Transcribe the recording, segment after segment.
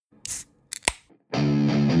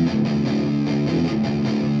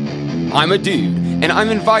I'm a dude, and I'm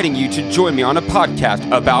inviting you to join me on a podcast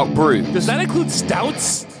about brews. Does that include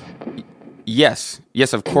stouts? Yes,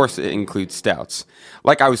 of course it includes stouts.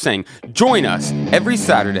 Like I was saying, join us every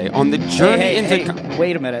Saturday on the journey into...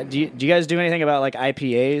 Wait a minute. Do you guys do anything about like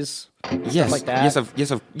IPAs? Yes, Stuff like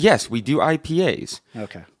that? yes, we do IPAs.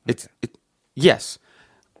 Okay. Yes.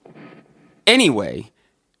 Anyway,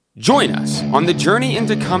 join us on the Journey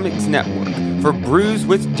into Comics Network for Brews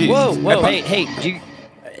with Dudes. Whoa, hey,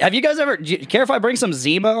 have you guys ever... Do you care if I bring some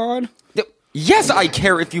Zima on? Yes, I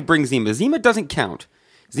care if you bring Zima. Zima doesn't count.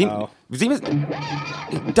 Zima's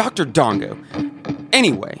Dr. Dongo.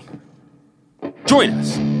 Anyway, join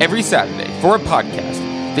us every Saturday for a podcast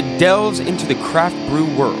that delves into the craft brew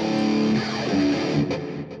world.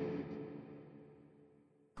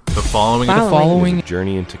 The following is a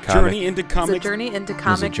Journey into Comics. Journey into Comics. It's a Journey into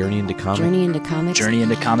Comics. Journey into Comics. Journey into Comics. Journey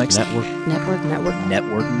into Comics.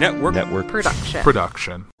 Network.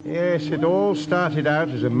 Production. Yes, it all started out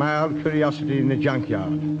as a mild curiosity in the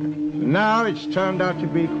junkyard. Now it's turned out to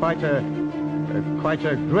be quite a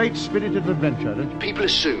great spirited adventure. People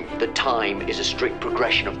assume that time is a strict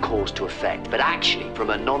progression of cause to effect, but actually, from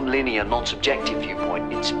a non-linear, non-subjective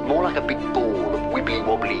viewpoint, it's more like a big ball of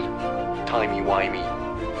wibbly-wobbly, timey-wimey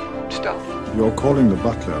stuff. You're calling the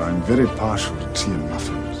butler. I'm very partial to tea and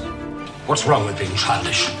muffins. What's wrong with being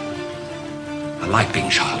childish? I like being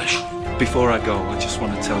childish. Before I go, I just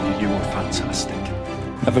want to tell you were fantastic.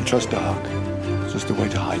 Never trust a hug. It's just a way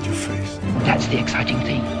to hide your face. That's the exciting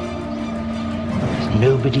thing. There's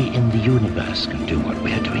nobody in the universe can do what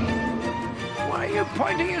we're doing. Why are you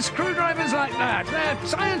pointing your screwdrivers like that? They're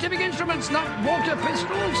scientific instruments, not water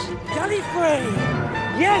pistols. Gallifrey!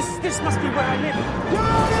 Yes, this must be where I live.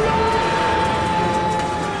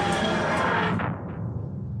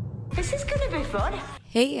 This is gonna be fun.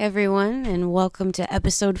 Hey everyone, and welcome to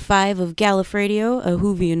episode 5 of Gallifradio, a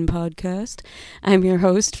Whovian podcast. I'm your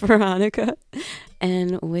host, Veronica,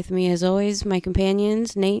 and with me as always, my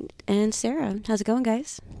companions, Nate and Sarah. How's it going,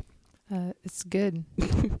 guys? It's good.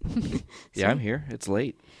 Yeah, I'm here. It's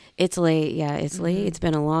late. It's late, yeah, it's late. It's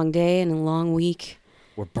been a long day and a long week.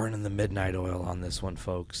 We're burning the midnight oil on this one,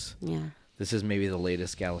 folks. Yeah. This is maybe the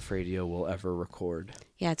latest Gallifradio we'll ever record.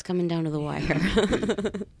 Yeah, it's coming down to the wire.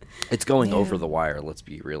 It's going over the wire, let's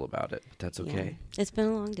be real about it. But that's okay. Yeah. It's been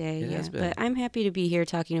a long day, It has been. But I'm happy to be here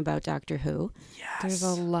talking about Doctor Who. Yes. There's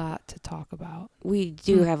a lot to talk about. We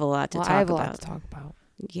do have a lot to talk about. I have a lot to talk about.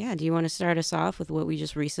 Yeah, do you want to start us off with what we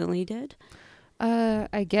just recently did?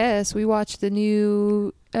 I guess we watched the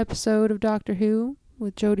new episode of Doctor Who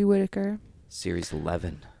with Jodie Whittaker. Series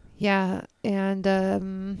 11. Yeah, and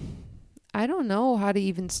I don't know how to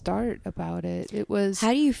even start about it. It was...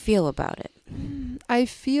 How do you feel about it? I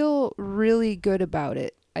feel really good about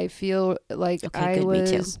it. I feel like Me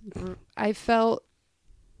too. I felt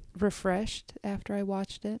refreshed after I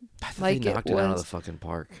watched it. I thought like they knocked it out of the fucking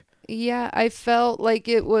park. Yeah, I felt like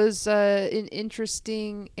it was an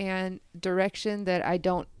interesting and direction that I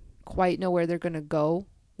don't quite know where they're going to go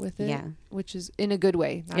with it. Yeah. Which is in a good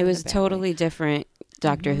way. It was totally different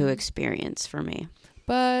Doctor Who experience for me.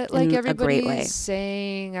 But like everybody's everybody's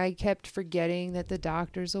saying, I kept forgetting that the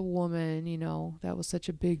Doctor's a woman. You know, that was such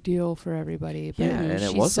a big deal for everybody. But Yeah, and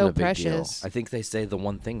she's it wasn't so a big precious. deal. I think they say the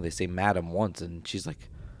one thing. They say madam once, and she's like,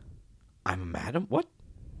 I'm a madam? What?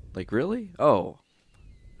 Like, really? Oh.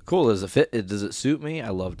 Cool. Does it fit? Does it suit me? I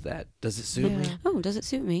loved that. Does it suit me? Oh, does it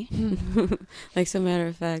suit me? Like, some matter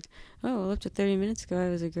of fact, up to 30 minutes ago, I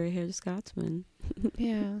was a gray-haired Scotsman.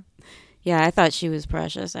 Yeah. Yeah, I thought she was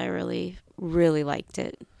precious. I really, really liked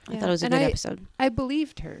it. I thought it was a good episode. I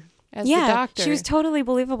believed her as the Doctor. She was totally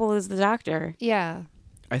believable as the Doctor. Yeah.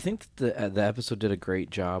 I think the episode did a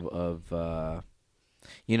great job of,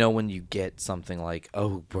 when you get something like,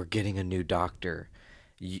 oh, we're getting a new Doctor.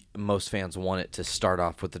 Most fans want it to start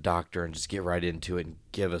off with the Doctor and just get right into it and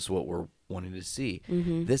give us what we're wanting to see.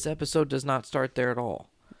 Mm-hmm. This episode does not start there at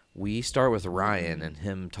all. We start with Ryan and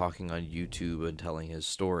him talking on YouTube and telling his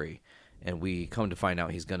story. And we come to find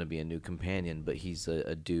out he's going to be a new companion, but he's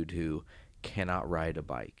a dude who cannot ride a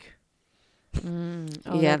bike.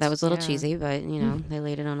 Yeah, that was a little cheesy, but, they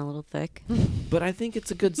laid it on a little thick. But I think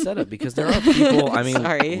it's a good setup because there are people,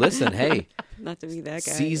 Sorry. Listen, hey. Not to be that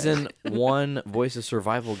guy. Season 1 Voice of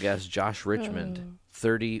Survival guest Josh Richmond,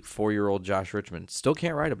 34-year-old Josh Richmond, still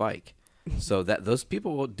can't ride a bike. So those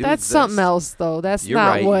people will do That's exist. something else, though. That's you're not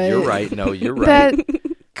right. what... You're right. No, you're right.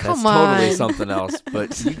 Come That's totally on. something else,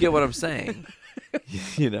 but you get what I'm saying.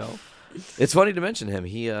 It's funny to mention him.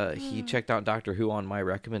 He checked out Doctor Who on my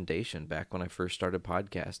recommendation back when I first started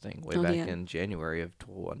podcasting way back in January of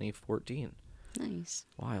 2014. Nice.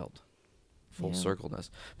 Wild. full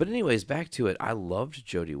circleness. But anyways, back to it. I loved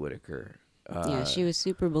Jodie Whittaker. Yeah, she was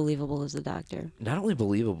super believable as a doctor. Not only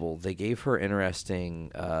believable, they gave her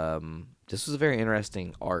interesting. This was a very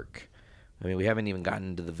interesting arc. I mean, we haven't even gotten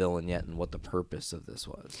into the villain yet and what the purpose of this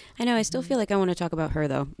was. I know. I still feel like I want to talk about her,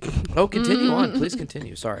 though. Oh, continue on. Please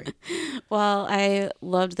continue. Sorry. Well, I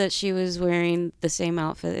loved that she was wearing the same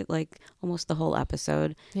outfit, like almost the whole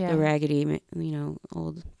episode. Yeah. The raggedy,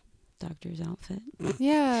 old doctor's outfit.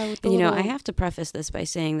 Yeah. With the And, little... I have to preface this by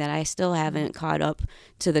saying that I still haven't caught up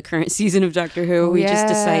to the current season of Doctor Who. We just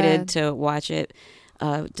decided to watch it.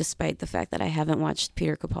 Despite the fact that I haven't watched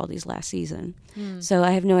Peter Capaldi's last season. So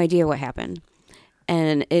I have no idea what happened.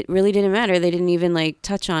 And it really didn't matter. They didn't even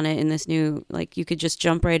touch on it in this new, you could just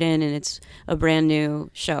jump right in and it's a brand new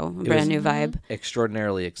show, a brand new vibe.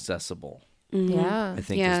 Extraordinarily accessible. Mm-hmm. Yeah. I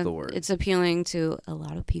think is the word. It's appealing to a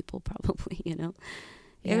lot of people probably,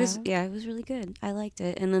 It was really good. I liked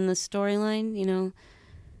it. And then the storyline,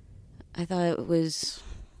 I thought it was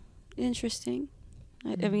interesting.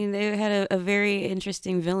 I mean, they had a very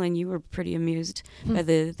interesting villain. You were pretty amused by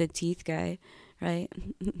the teeth guy, right?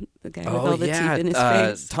 The guy with all the teeth in his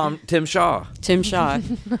face. Tim Shaw. Tim Shaw.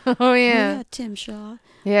 Oh, yeah. Tim Shaw.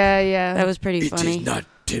 Yeah. That was pretty funny. It is not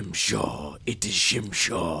Tim Shaw. It is Shim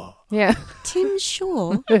Shaw. Yeah. Tim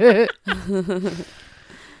Shaw.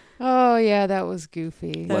 Oh, yeah, that was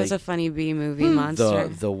goofy. That was a funny B-movie monster.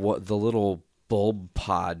 The little bulb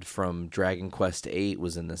pod from Dragon Quest VIII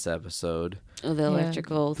was in this episode. Oh, the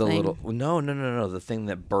electrical thing. No. The thing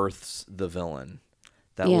that births the villain.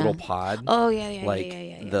 That little pod. Oh,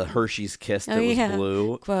 yeah. The Hershey's Kiss that was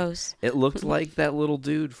blue. Gross. It looked like that little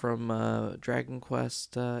dude from Dragon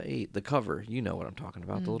Quest VIII. The cover. You know what I'm talking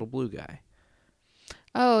about. The little blue guy.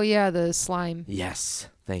 Oh, yeah, the slime. Yes.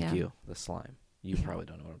 Thank you. The slime. You probably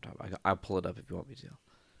don't know what I'm talking about. I'll pull it up if you want me to.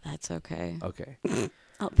 That's okay. Okay.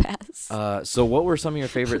 I'll pass. So what were some of your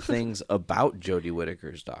favorite things about Jodie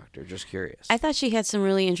Whittaker's Doctor? Just curious. I thought she had some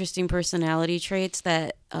really interesting personality traits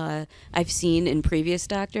that I've seen in previous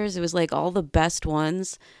Doctors. It was like all the best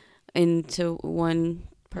ones into one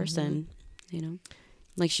person,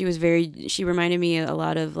 Like she reminded me a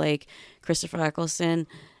lot of like Christopher Eccleston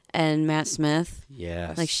and Matt Smith.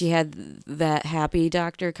 Yes. Like she had that happy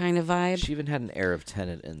doctor kind of vibe. She even had an air of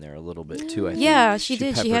Tennant in there a little bit too, I think. Yeah, she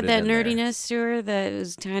did. She had that peppered it in nerdiness to her that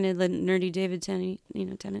was kind of the nerdy David Tennant,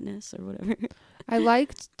 Tennantness or whatever. I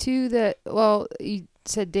liked too that, well, you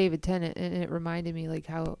said David Tennant and it reminded me like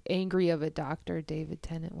how angry of a doctor David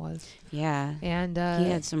Tennant was. Yeah. And he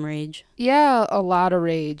had some rage. Yeah, a lot of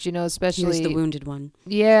rage, especially. He was the wounded one.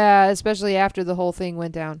 Yeah, especially after the whole thing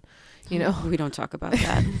went down. We don't talk about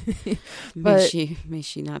that. But may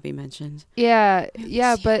she not be mentioned. Yeah,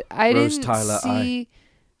 but I Rose didn't Tyler, see.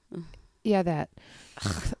 Yeah, that.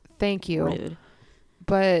 Thank you. Rude.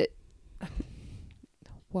 But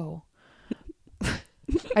whoa,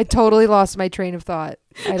 I totally lost my train of thought.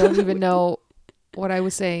 I don't even know what I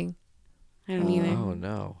was saying. I don't either. Oh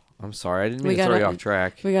no, I'm sorry. I didn't mean to throw you off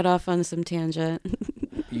track. We got off on some tangent.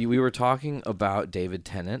 We were talking about David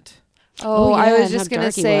Tennant. Oh, yeah, I was and just how gonna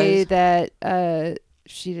dark he say was. that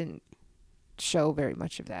she didn't show very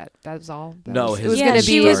much of that. That was all. No, it was yeah, gonna be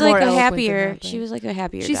she was more like a eloquent than happier. that, but- She was like a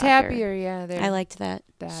happier. She's doctor. happier, yeah. I liked that.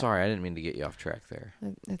 Sorry, I didn't mean to get you off track there.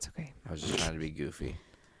 That's okay. I was just trying to be goofy.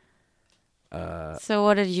 So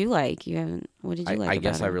what did you like? What did you like? I about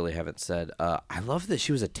guess her? I really haven't said. I love that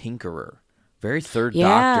she was a tinkerer. Very third Yeah.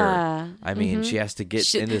 Doctor. I mean, she has to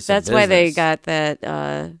get into some That's why they business. got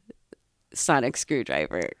that sonic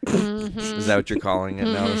screwdriver. Is that what you're calling it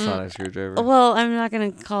now, the sonic screwdriver? Well, I'm not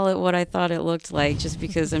going to call it what I thought it looked like just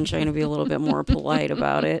because I'm trying to be a little bit more polite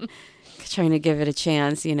about it. Trying to give it a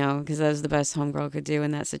chance, because that was the best homegirl could do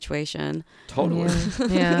in that situation. Totally.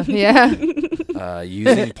 Yeah.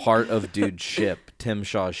 Using part of dude's ship, Tim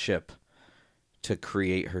Shaw's ship, to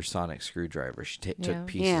create her sonic screwdriver. She took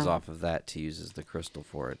pieces off of that to use as the crystal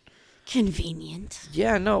for it. Convenient.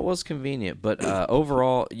 Yeah, no, it was convenient. But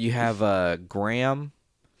overall, you have Graham.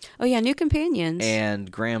 Oh, yeah, new companions. And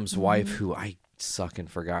Graham's wife, who I suck and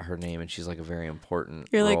forgot her name, and she's like a very important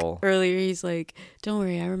You're role. like, earlier he's like, don't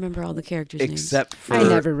worry, I remember all the characters' Except names. for, I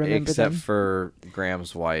never remember Except them. for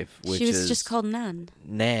Graham's wife, which She was is just called Nan.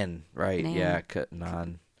 Nan, right? Nan. Yeah,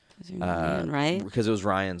 Nan. Was her name Nan, right? Because it was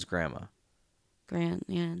Ryan's grandma. Nan.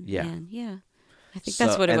 Yeah. Nan, yeah. I think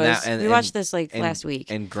that's what it was. We watched this last week.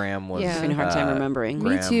 And Graham was having a hard time remembering.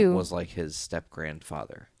 Me Graham too. was like his step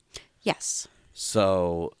grandfather. Yes.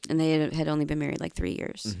 So. And they had only been married like 3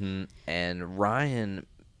 years. Mm-hmm. And Ryan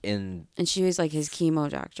And she was like his chemo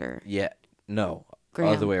doctor. Yeah. No.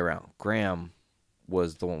 Graham. Other way around. Graham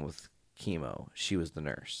was the one with chemo. She was the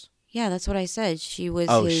nurse. Yeah, that's what I said. She was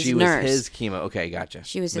Oh, his she nurse. was his chemo. Okay, gotcha.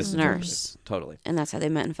 She was his Misinterpreted. nurse. Totally. And that's how they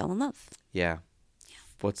met and fell in love. Yeah.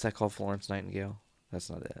 What's that called? Florence Nightingale? That's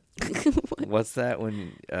not it. What's that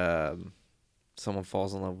when someone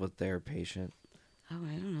falls in love with their patient? Oh,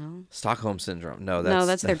 I don't know. Stockholm Syndrome. No,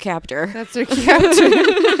 that's their captor. That's their captor.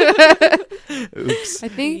 Oops. I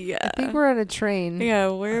think we're on a train. Yeah,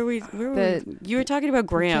 where are we? You were talking about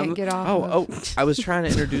Graham. Can't get off. Oh, I was trying to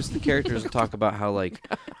introduce the characters and talk about how like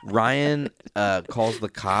Ryan calls the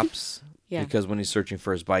cops because when he's searching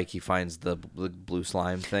for his bike, he finds the blue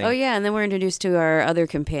slime thing. Oh yeah, and then we're introduced to our other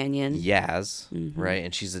companion, Yaz, right?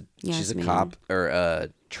 And she's a cop or a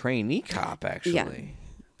trainee cop actually.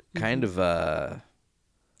 Yeah. Kind of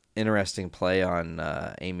interesting play on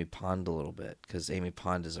Amy Pond a little bit because Amy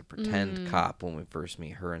Pond is a pretend cop when we first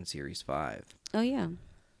meet her in series 5. Oh yeah.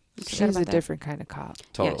 She's a different kind of cop.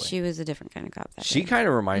 Totally. Yeah, she was a different kind of cop. She kind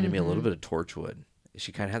of reminded me a little bit of Torchwood.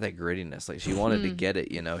 She kind of had that grittiness. Like, she wanted to get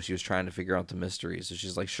it, you know. She was trying to figure out the mystery. So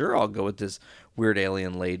she's like, sure, I'll go with this weird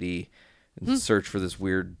alien lady and search for this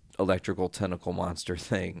weird electrical tentacle monster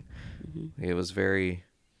thing. It was very,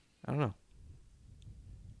 I don't know.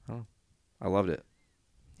 I loved it.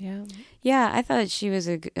 Yeah. Yeah, I thought she was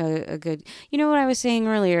a good. You know what I was saying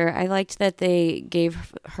earlier? I liked that they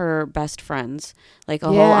gave her best friends, like a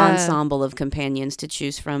whole ensemble of companions to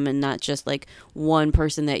choose from, and not just like one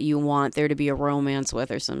person that you want there to be a romance with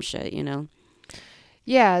or some shit. You know?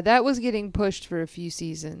 Yeah, that was getting pushed for a few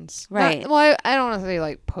seasons. Right. I don't want to say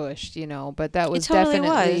like pushed, you know, but that was totally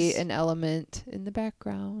definitely an element in the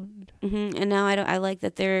background. And now I like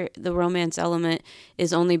that the romance element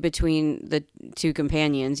is only between the two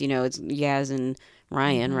companions. You know, it's Yaz and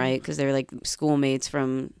Ryan, right? Because they're like schoolmates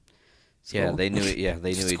from school. Yeah, they knew it. Yeah,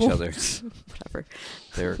 they knew each other. Whatever.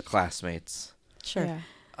 They're classmates. Sure.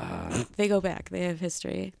 They go back. They have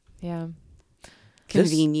history. Yeah.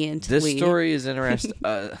 Conveniently. This story is interesting.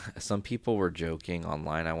 Some people were joking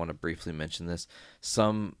online. I want to briefly mention this.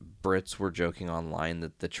 Some Brits were joking online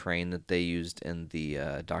that the train that they used in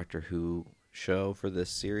the Doctor Who show for this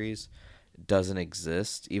series doesn't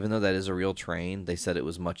exist. Even though that is a real train, they said it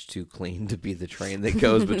was much too clean to be the train that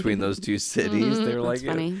goes between those two cities. They were like,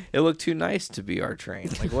 it looked too nice to be our train.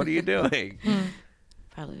 Like, what are you doing?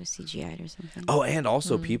 Probably was CGI'd or something. Oh, and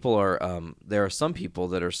also people are, there are some people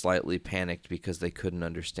that are slightly panicked because they couldn't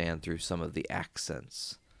understand through some of the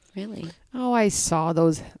accents. Really? Oh, I saw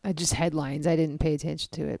those. Just headlines. I didn't pay attention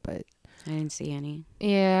to it, but I didn't see any.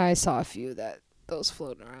 Yeah, I saw a few those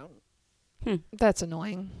floating around. That's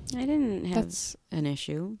annoying. I didn't have an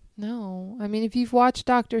issue. No. I mean, if you've watched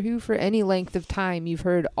Doctor Who for any length of time, you've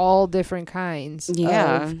heard all different kinds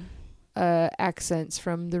of accents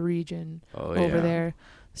from the region over there.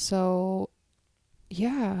 So,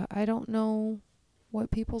 yeah, I don't know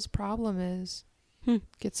what people's problem is.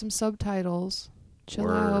 Get some subtitles. Chill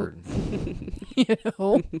out. You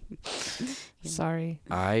know? Sorry.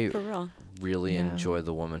 I really enjoy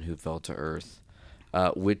The Woman Who Fell to Earth,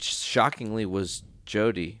 which shockingly was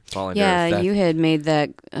Jodie falling to Earth. Yeah, you had made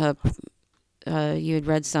that you had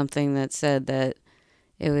read something that said that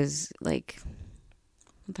it was like,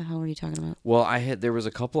 what the hell were you talking about? Well, there was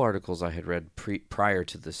a couple articles I had read prior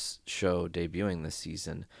to this show debuting this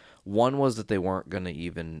season. One was that they weren't going to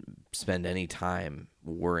even spend any time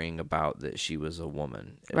worrying about that she was a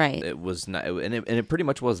woman. Right. It was not, and it pretty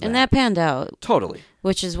much was that. And that panned out. Totally.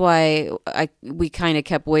 Which is why we kind of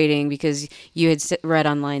kept waiting, because you had read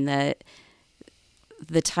online that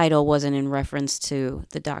the title wasn't in reference to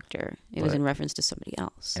the Doctor. It was in reference to somebody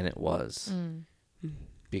else. And it was.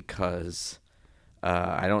 Because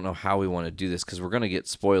I don't know how we want to do this, because we're going to get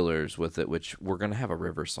spoilers with it, which we're going to have a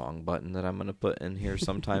River Song button that I'm going to put in here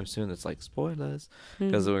sometime soon that's like spoilers,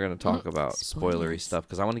 because we're going to talk about spoilery stuff,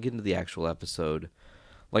 because I want to get into the actual episode.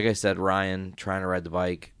 Like I said, Ryan trying to ride the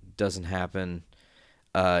bike doesn't happen.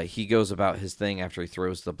 He goes about his thing after he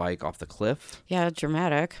throws the bike off the cliff. Yeah,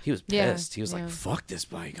 dramatic. He was pissed. He was like, fuck this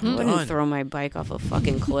bike. I wouldn't throw my bike off a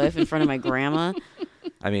fucking cliff in front of my grandma.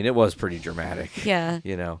 I mean, it was pretty dramatic. Yeah.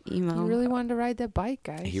 You know. Emo. He really wanted to ride that bike,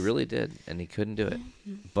 guys. He really did, and he couldn't do it.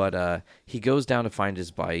 But he goes down to find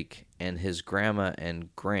his bike, and his grandma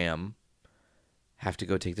and Graham have to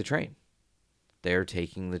go take the train. They're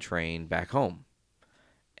taking the train back home.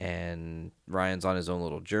 And Ryan's on his own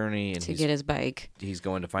little journey, and to get his bike. He's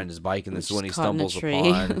going to find his bike, and this is when he stumbles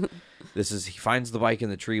upon. He finds the bike in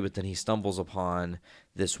the tree, but then he stumbles upon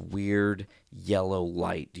this weird yellow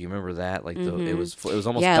light. Do you remember that? Like it was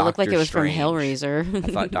almost it looked like it was Strange. from Hellraiser.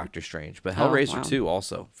 I thought Doctor Strange, but Hellraiser 2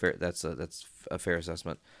 also. Fair, that's a fair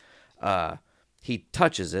assessment. He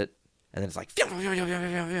touches it, and then it's like, and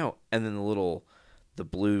then the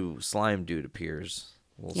blue slime dude appears.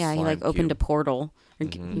 Yeah, he like opened a portal.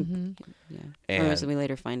 Mm-hmm. Yeah. And, or as we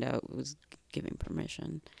later find out, it was giving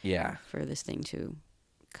permission. Yeah. For this thing to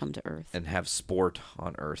come to Earth and have sport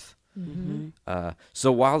on Earth. Mm-hmm.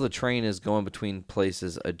 So while the train is going between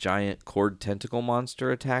places, a giant cord tentacle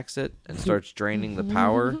monster attacks it and starts draining the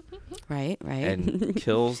power. Right. And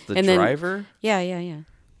kills the and driver. Then, yeah.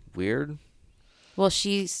 Weird. Well,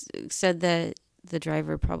 she said that the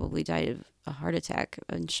driver probably died of a heart attack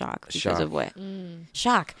and shock because of what?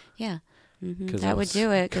 Shock. Yeah. Mm-hmm. That would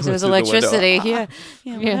do it because it was electricity. Yeah,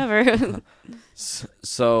 whatever.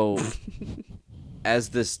 So, as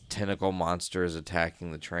this tentacle monster is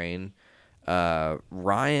attacking the train,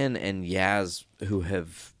 Ryan and Yaz, who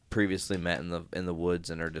have previously met in the woods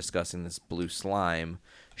and are discussing this blue slime,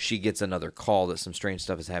 she gets another call that some strange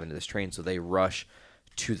stuff is happening to this train. So they rush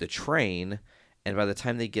to the train, and by the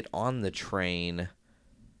time they get on the train,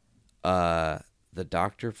 the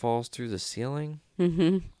doctor falls through the ceiling.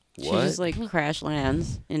 Mm-hmm. What? She just like crash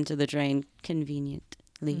lands into the train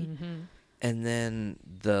conveniently. Mm-hmm. And then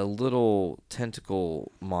the little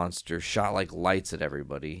tentacle monster shot like lights at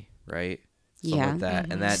everybody, right? Something like that.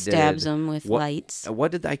 Mm-hmm. And that stabs them with lights.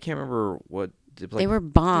 What did I can't remember what did, like, they were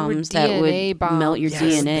bombs that would melt your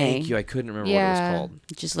DNA. Thank you. I couldn't remember what it was called.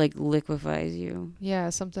 It just like liquefies you. Yeah,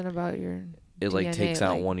 something about your It DNA, like takes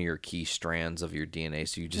out one of your key strands of your DNA,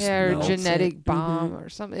 so you just or melt genetic it. bomb or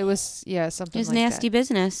something. It was something. It was like nasty that.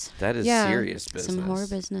 business. That is serious business. Some horror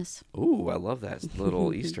business. Ooh, I love that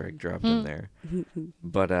little Easter egg dropped in there.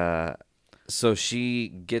 But so she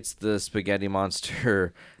gets the spaghetti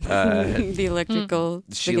monster. The electrical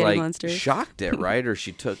spaghetti monster. She shocked it, right? Or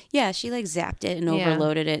she took. Yeah, she like zapped it and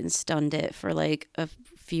overloaded it and stunned it for like a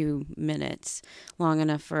few minutes, long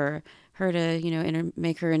enough for her to,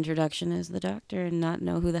 make her introduction as the doctor and not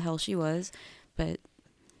know who the hell she was, but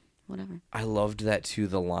whatever. I loved that too.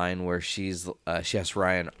 The line where she asks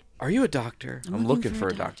Ryan, "Are you a doctor? I'm looking for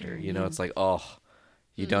a doctor." It's like,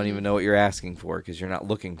 you don't even know what you're asking for because you're not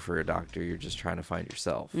looking for a doctor. You're just trying to find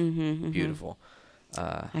yourself. Beautiful.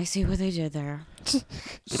 I see what they did there.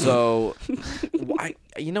 So,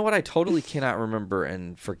 you know what? I totally cannot remember,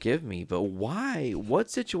 and forgive me, but why?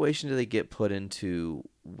 What situation do they get put into?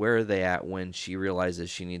 Where are they at when she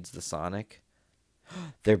realizes she needs the Sonic?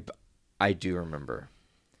 I do remember.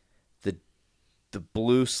 The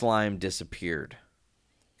blue slime disappeared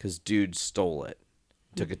because dude stole it,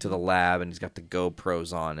 took it to the lab, and he's got the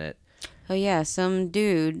GoPros on it. Oh yeah, some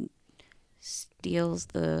dude steals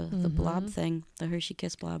the blob thing, the Hershey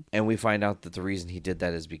Kiss blob. And we find out that the reason he did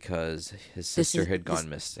that is because his sister had gone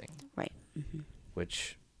missing. Right.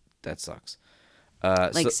 Which, that sucks.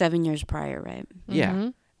 7 years prior, right? Yeah. Mm-hmm.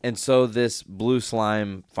 And so this blue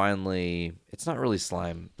slime finally, it's not really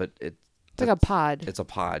slime, but it's like a pod. It's a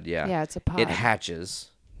pod, yeah. Yeah, it's a pod. It hatches.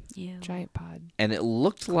 Yeah. Giant pod. And it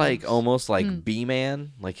looked like almost like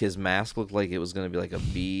Bee-Man. Like his mask looked like it was going to be like a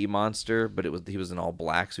bee monster, but he was in all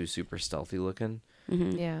black, so he was super stealthy looking.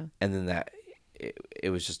 Mm-hmm. Yeah. And then it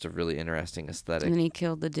was just a really interesting aesthetic. And then he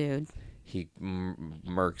killed the dude. He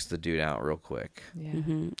murks the dude out real quick. Yeah.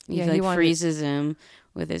 Mm-hmm. He freezes him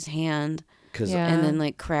with his hand. And then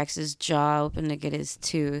like cracks his jaw open to get his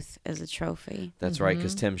tooth as a trophy. That's right,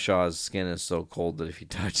 because Tim Shaw's skin is so cold that if he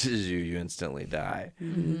touches you, you instantly die.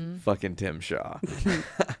 Fucking Tim Shaw.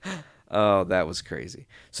 Oh, that was crazy.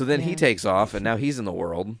 So then he takes off, and now he's in the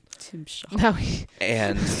world. Tim Shaw.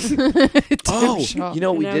 And Shaw. You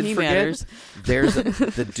know what we did forget? Matters. There's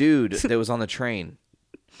the dude that was on the train.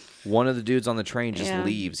 One of the dudes on the train just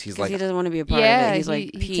leaves. He's like, he doesn't want to be a part of it. He's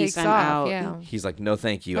like, he peace, takes I'm off, out. Yeah. He's like, no,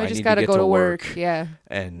 thank you. I I just need gotta to get go to work. Yeah.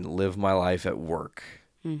 And live my life at work.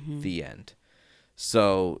 The end.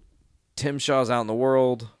 So Tim Shaw's out in the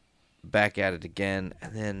world, back at it again,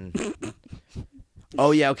 and then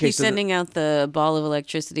he's sending out the ball of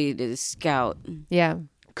electricity to Scout. Yeah.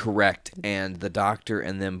 Correct. And the doctor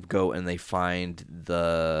and them go and they find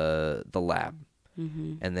the lab.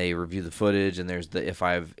 And they review the footage, and there's the if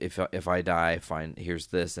I die, here's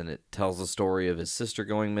this, and it tells the story of his sister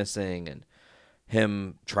going missing and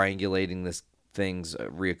him triangulating this thing's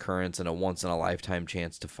reoccurrence and a once in a lifetime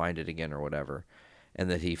chance to find it again or whatever, and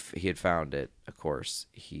that he had found it. Of course,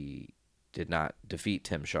 he did not defeat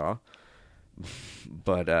Tim Shaw,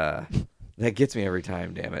 but that gets me every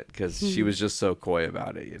time, damn it, because she was just so coy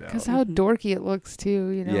about it, Because how dorky it looks too,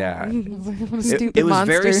 Yeah, what a stupid it was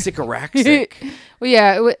monster. very Sycoraxic. Well,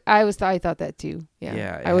 yeah, I thought that too. Yeah,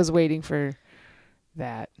 Yeah, I was waiting for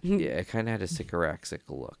that. Yeah, it kind of had a Sycoraxic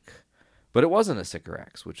look, but it wasn't a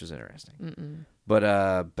Sycorax, which is interesting.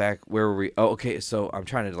 But back where were we? Oh, okay. So I'm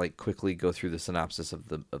trying to like quickly go through the synopsis of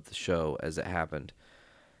the show as it happened.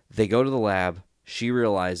 They go to the lab. She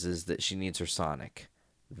realizes that she needs her Sonic.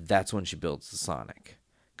 that's when she builds the Sonic.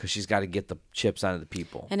 Because she's got to get the chips out of the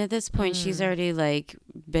people. And at this point, she's already like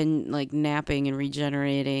been like napping and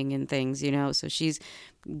regenerating and things, you know. So she's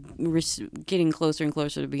getting closer and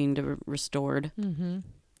closer to being restored, and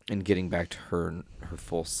getting back to her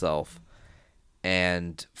full self.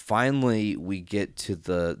 And finally, we get to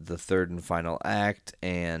the third and final act,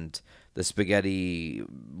 and the spaghetti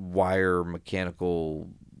wire mechanical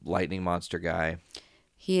lightning monster guy.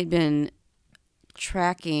 He had been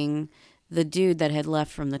tracking the dude that had left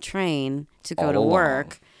from the train to go to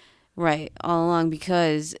work, right, all along,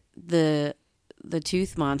 because the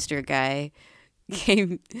tooth monster guy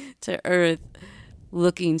came to Earth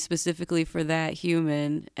looking specifically for that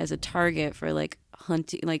human as a target for like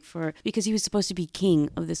hunting, like for, because he was supposed to be king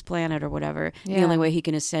of this planet or whatever. Yeah. The only way he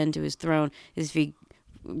can ascend to his throne is if he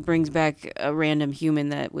brings back a random human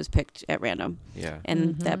that was picked at random. Yeah.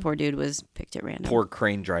 And that poor dude was picked at random. Poor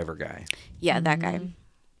crane driver guy. Yeah, that guy.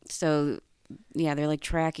 So, yeah, they're like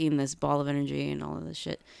tracking this ball of energy and all of this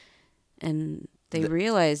shit. And they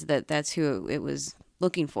realize that that's who it was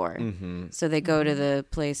looking for. So they go to the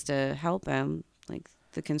place to help him, like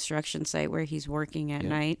the construction site where he's working at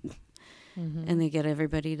night. And they get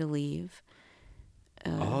everybody to leave.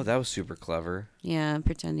 That was super clever. Yeah,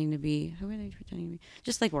 pretending to be, who were they pretending to be?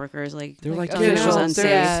 Just like workers, like they were like officials on set.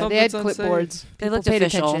 Yeah, they had clipboards. They looked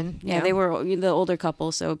official. Yeah, they were the older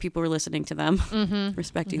couple, so people were listening to them,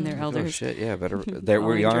 respecting their elders. Oh shit, yeah, better.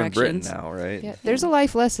 We are in Britain now, right? Yeah, there's a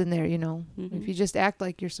life lesson there, you know. If you just act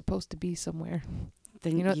like you're supposed to be somewhere,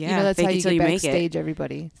 then you know that's how you get backstage.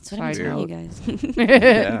 Everybody. That's what I'm telling you guys.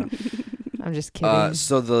 Yeah. I'm just kidding.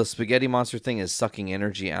 So the spaghetti monster thing is sucking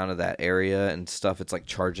energy out of that area and stuff. It's like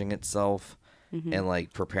charging itself and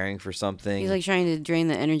like preparing for something. He's like trying to drain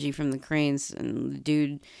the energy from the cranes, and the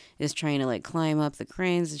dude is trying to like climb up the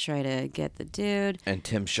cranes to try to get the dude. And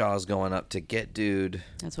Tim Shaw's going up to get dude.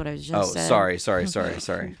 That's what I was just saying.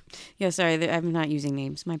 Sorry. Yeah, sorry. I'm not using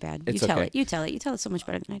names. My bad. It's You tell okay. it. You tell it so much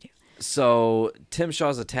better than I do. So Tim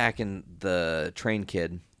Shaw's attacking the train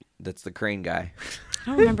kid. That's the crane guy. I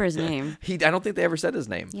don't remember his name. I don't think they ever said his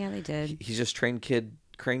name. Yeah, they did. He's just train kid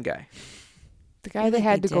crane guy. The guy that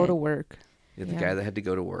had to go to work. Yeah, the guy that had to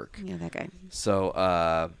go to work. Yeah, that guy.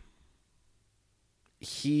 So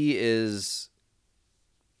he is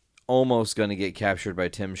almost going to get captured by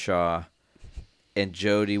Tim Shaw, and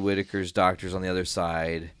Jodie Whittaker's doctor's on the other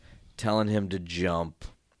side telling him to jump.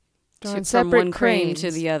 From one crane to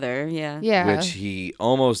the other, yeah. Which he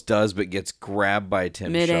almost does, but gets grabbed by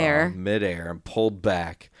Tim Shaw midair and pulled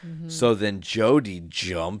back. So then Jodie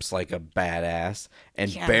jumps like a badass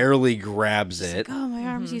and barely grabs it. Like, oh, my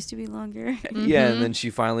arms used to be longer. Yeah, and then she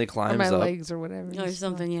finally climbs or my up. legs or whatever. Or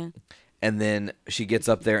something, yeah. And then she gets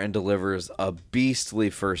up there and delivers a beastly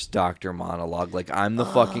first doctor monologue. Like, I'm the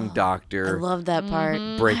fucking doctor. I love that part.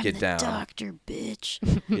 Break I'm it down. The doctor, bitch.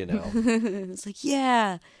 You know. It's like,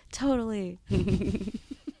 yeah, totally.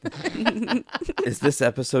 Is this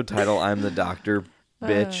episode title I'm the Doctor,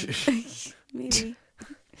 bitch? Maybe.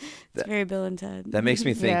 It's very Bill and Ted. That makes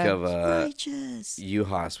me think of Righteous.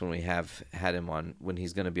 Juhas when we had him on, when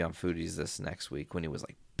he's going to be on Foodies this next week, when he was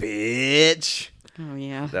like, bitch. Oh,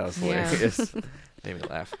 yeah. That was hilarious. Made me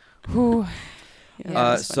laugh.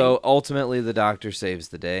 So ultimately the doctor saves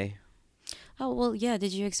the day. Oh, well, yeah.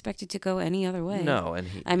 Did you expect it to go any other way? No.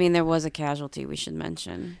 I mean, there was a casualty we should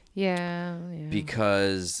mention. Yeah.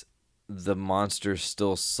 Because the monster's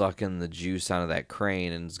still sucking the juice out of that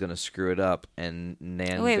crane and is going to screw it up. And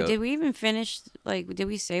Nan did we even finish? Like, did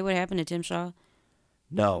we say what happened to Tim Shaw?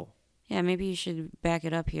 No. Yeah, maybe you should back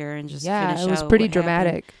it up here and just finish it was out pretty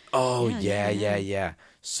dramatic. Happened. Oh, yeah.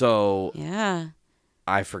 So yeah,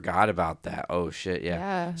 I forgot about that. Oh, shit,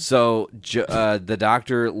 yeah. So the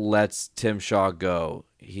doctor lets Tim Shaw go.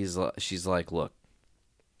 She's like, look.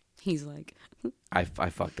 He's like, I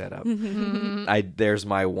fucked that up. There's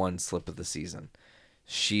my one slip of the season.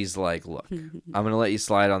 She's like, look, I'm going to let you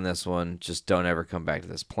slide on this one. Just don't ever come back to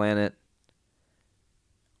this planet,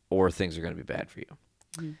 or things are going to be bad for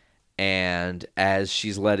you. And as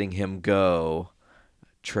she's letting him go,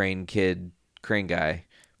 crane guy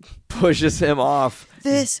pushes him off.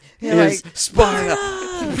 This is Sparta.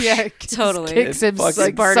 Yeah, totally. Kicks him like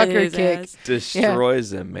sucker kick.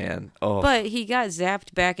 Destroys him, man. Oh, but he got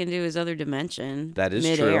zapped back into his other dimension. That is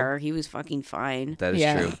mid-air. true. He was fucking fine. That is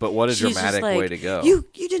true. But what a dramatic way to go. You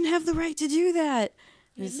didn't have the right to do that.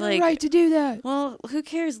 It's like, right to do that. Well, who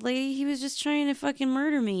cares, lady? He was just trying to fucking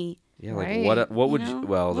murder me. Yeah, like what would you?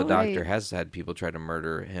 Well, the doctor has had people try to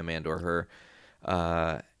murder him and or her.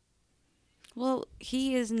 Well,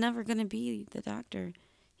 he is never going to be the doctor.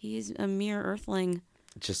 He is a mere earthling.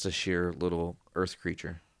 Just a sheer little earth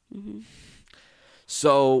creature.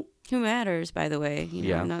 So who matters, by the way?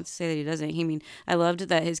 Not to say that he doesn't. I loved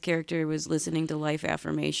that his character was listening to life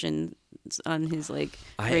affirmations on his radio.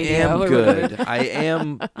 I am good. I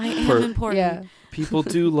am important. Yeah. People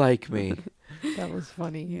do like me. That was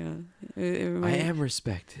funny. Yeah. I am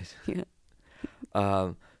respected.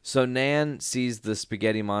 Yeah. So Nan sees the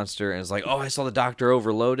spaghetti monster and is like, "Oh, I saw the doctor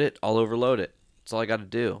overload it. I'll overload it. That's all I got to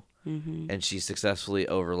do." Mm-hmm. And she successfully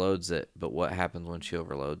overloads it. But what happens when she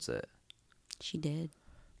overloads it? She did.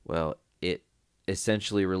 Well, it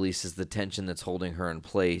essentially releases the tension that's holding her in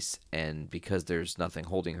place, and because there's nothing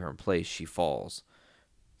holding her in place, she falls.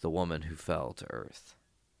 The woman who fell to Earth.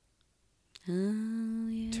 Oh,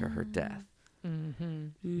 yeah. To her death.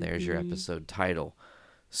 Mm-hmm. There's your episode title.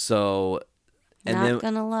 So, and not then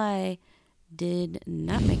gonna lie, did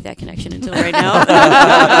not make that connection until right now.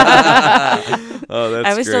 Oh, that's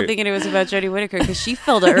I was still great. thinking it was about Jodie Whittaker because she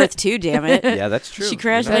fell to Earth too. Damn it! Yeah, that's true. She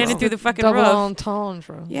crash You're not landed wrong. through the fucking Double roof.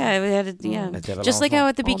 entendre. Yeah, we had to, yeah. Double Just like how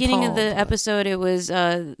at the entendre. beginning of the episode, it was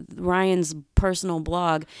Ryan's personal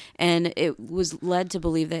blog, and it was led to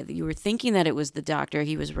believe that you were thinking that it was the doctor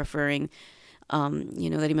he was referring.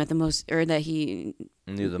 That he met the most, or that he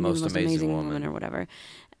knew the most amazing woman or whatever.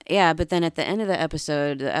 Yeah, but then at the end of the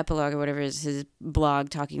episode, the epilogue or whatever is his blog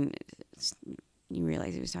talking. You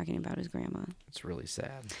realize he was talking about his grandma. It's really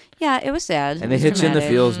sad. Yeah, it was sad. And it hits you in the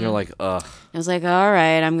feels, and you're like, ugh. I was like, all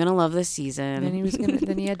right, I'm gonna love this season. And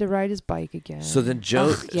then he had to ride his bike again. So then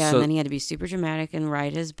Joe, and then he had to be super dramatic and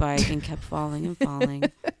ride his bike and kept falling and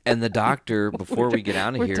falling. And the doctor, before we get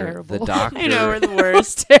out of here, terrible. the doctor, I know we're the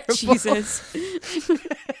worst. Jesus.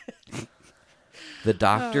 The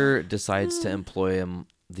doctor decides to employ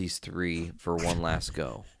these three for one last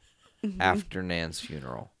go after Nan's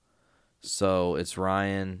funeral. So it's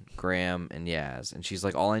Ryan, Graham, and Yaz. And she's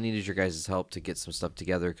like, all I need is your guys' help to get some stuff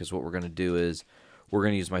together, because what we're going to do is we're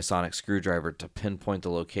going to use my sonic screwdriver to pinpoint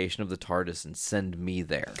the location of the TARDIS and send me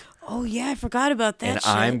there. Oh, yeah, I forgot about that And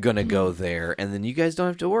shit. I'm going to go there, and then you guys don't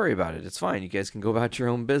have to worry about it. It's fine. You guys can go about your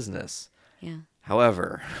own business. Yeah.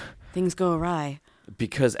 However, things go awry.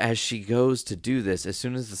 Because as she goes to do this, as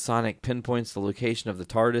soon as the Sonic pinpoints the location of the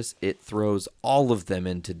TARDIS, it throws all of them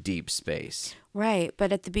into deep space. Right,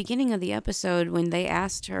 but at the beginning of the episode, when they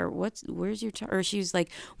asked her, where's your TARDIS? Or she was like,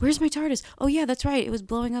 where's my TARDIS? Oh, yeah, that's right. It was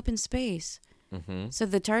blowing up in space. Mm-hmm. So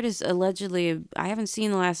the TARDIS allegedly, I haven't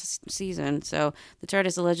seen the last season, so the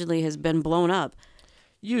TARDIS allegedly has been blown up.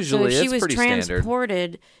 Usually, so if she it's was pretty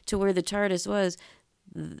transported to where the TARDIS was,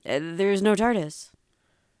 there's no TARDIS.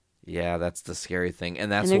 Yeah, that's the scary thing.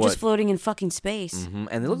 And they're just floating in fucking space. Mm-hmm.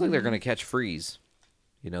 And they look like they're going to catch freeze.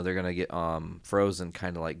 They're going to get frozen,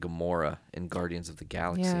 kind of like Gamora in Guardians of the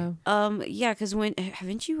Galaxy. Yeah, because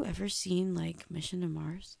haven't you ever seen, Mission to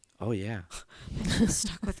Mars? Oh, yeah. That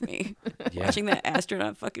stuck with me. Yeah. Watching that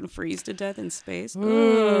astronaut fucking freeze to death in space.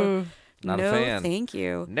 Ooh. Not no, a fan. Thank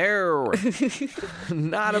you. No.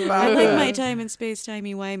 Not about I it. like my time in space,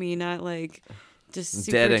 timey-wimey, not just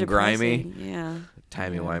super dead and depressing. grimy. Yeah.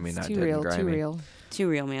 Timey-wimey, not too dead real, and grimy. Too real. Too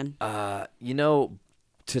real, man.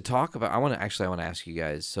 To talk about, I want to ask you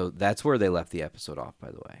guys. So that's where they left the episode off,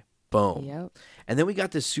 by the way. Boom. Yep. And then we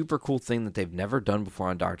got this super cool thing that they've never done before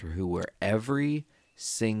on Doctor Who, where every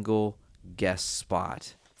single guest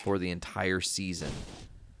spot for the entire season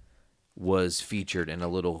was featured in a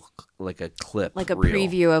little, a clip, Like a reel.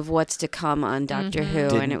 preview of what's to come on Doctor Who,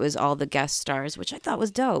 Didn't- and it was all the guest stars, which I thought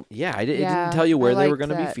was dope. Yeah, it Yeah, didn't tell you where I they were liked going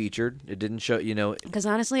to be that. featured. It didn't show, Because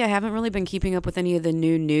honestly, I haven't really been keeping up with any of the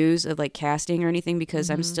new news of casting or anything because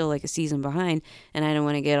I'm still a season behind, and I don't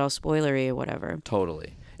want to get all spoilery or whatever.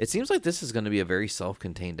 Totally. It seems like this is going to be a very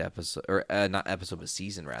self-contained episode, or not episode, but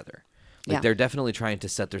season rather. Yeah. They're definitely trying to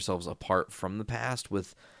set themselves apart from the past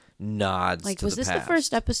with nods to was the this past. the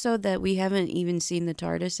first episode that we haven't even seen the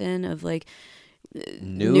TARDIS in of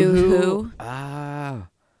New Who?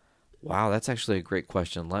 Wow, that's actually a great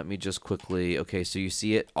question. Let me just quickly. Okay, so you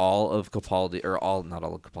see it all of Capaldi, or not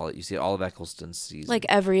all of Capaldi. You see it all of Eccleston's season.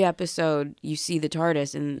 Every episode, you see the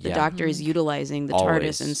TARDIS, and the Yeah. Doctor is utilizing the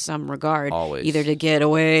Always. TARDIS in some regard, Always. either to get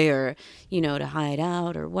away or to hide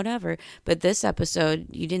out or whatever. But this episode,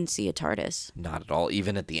 you didn't see a TARDIS. Not at all.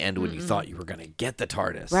 Even at the end, when you thought you were going to get the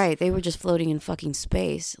TARDIS, Right? They were just floating in fucking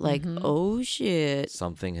space. Oh shit!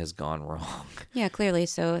 something has gone wrong. Yeah, clearly.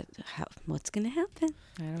 So, what's gonna happen?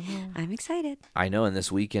 I don't know. I'm excited. I know. And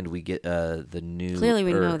this weekend we get the new. Clearly,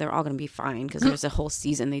 we know they're all gonna be fine because there's a whole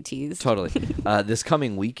season they teased. Totally. This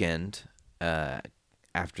coming weekend,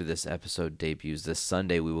 after this episode debuts, this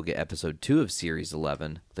Sunday, we will get episode 2 of Series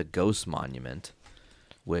 11, The Ghost Monument,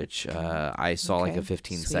 which I saw like a Okay,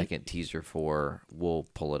 15-second teaser for. We'll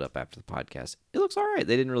pull it up after the podcast. It looks all right.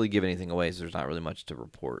 They didn't really give anything away, so there's not really much to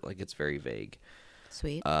report. It's very vague.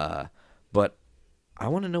 Sweet. But I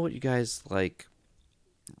want to know what you guys like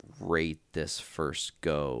rate this first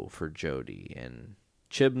go for Jodie and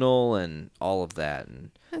Chibnall and all of that.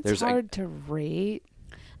 And it's hard to rate.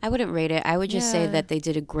 I wouldn't rate it. I would just say that they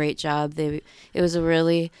did a great job. It was a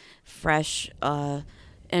really fresh,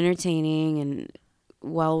 entertaining, and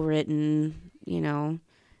well written,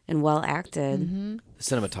 and well acted. Mm-hmm. The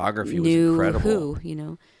cinematography was incredible.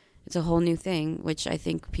 It's a whole new thing, which I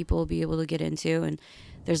think people will be able to get into. And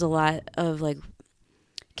there's a lot of like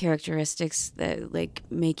characteristics that like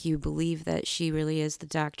make you believe that she really is the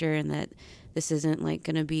Doctor, and that this isn't like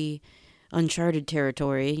going to be uncharted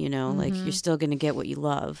territory, like you're still going to get what you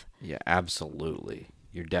love. Yeah, absolutely.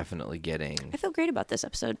 You're definitely getting... I feel great about this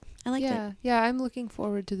episode. I liked it. Yeah, I'm looking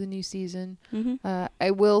forward to the new season. Mm-hmm.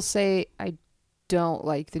 I will say I don't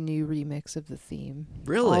like the new remix of the theme.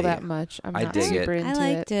 Really? All that much. I'm not super into it.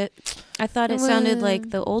 I liked it. I thought it sounded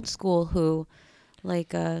like the old school Who.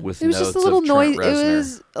 Like with it was just a little noisy. It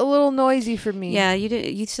was a little noisy for me. Yeah, you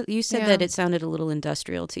did. You said that it sounded a little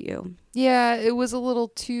industrial to you. Yeah, it was a little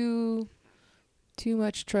too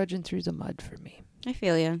much trudging through the mud for me. I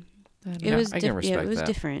feel you. It was different. It was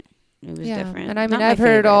different. It was different. And I mean, I've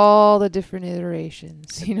heard all the different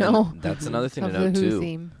iterations. That's another thing to note too.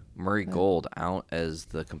 Theme. Murray Gold out as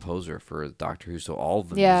the composer for Doctor Who, so all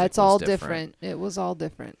the music it's all was different. It was all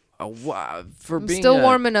different. Wow. I'm still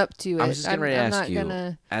warming up to it. I was just getting ready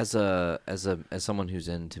to ask you, as someone who's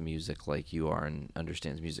into music like you are and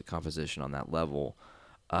understands music composition on that level,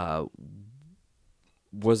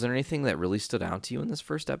 was there anything that really stood out to you in this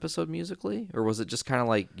first episode musically, or was it just kind of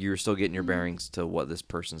like you're still getting your bearings to what this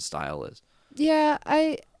person's style is? Yeah,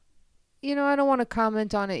 I don't want to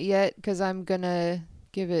comment on it yet because I'm gonna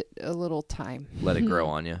give it a little time. Let it grow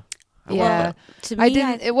on you. To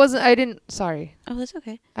me, Sorry. Oh, that's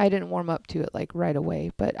okay. I didn't warm up to it like right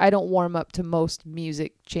away, but I don't warm up to most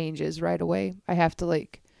music changes right away. I have to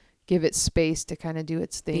like give it space to kind of do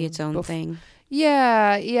its thing. Be its own thing.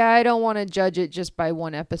 Yeah. I don't want to judge it just by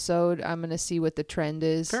one episode. I'm going to see what the trend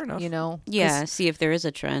is. Fair enough. Yeah, see if there is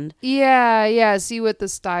a trend. Yeah, see what the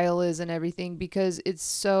style is and everything, because it's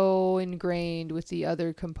so ingrained with the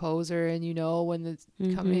other composer and, when it's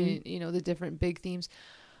coming, the different big themes.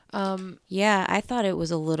 Yeah, I thought it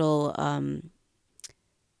was a little,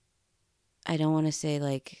 I don't want to say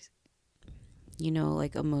like,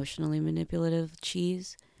 like emotionally manipulative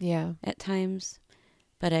cheese. Yeah. At times,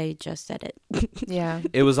 but I just said it. Yeah.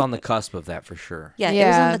 It was on the cusp of that for sure. Yeah, it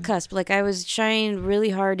was on the cusp. Like I was trying really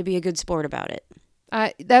hard to be a good sport about it.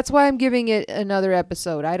 That's why I'm giving it another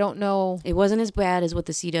episode. I don't know. It wasn't as bad as what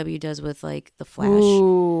the CW does with like the Flash.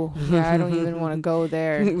 Ooh, yeah, I don't even want to go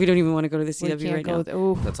there. We don't even want to go to the CW right now.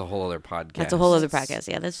 That's a whole other podcast. That's a whole other podcast.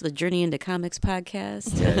 Yeah, that's the Journey into Comics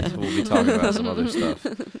podcast. Yeah, we'll be talking about some other stuff.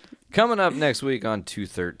 Coming up next week on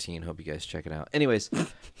 213. Hope you guys check it out. Anyways,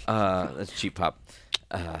 that's Cheap Pop.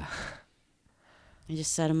 You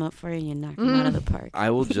just set them up for you and you knock them out of the park.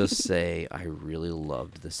 I will just say I really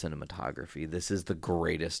loved the cinematography. This is the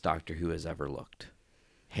greatest Doctor Who has ever looked.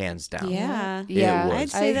 Hands down. Yeah. It was I'd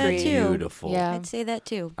say that too. Beautiful. Yeah. I'd say that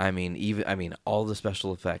too. I mean, all the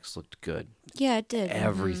special effects looked good. Yeah, it did.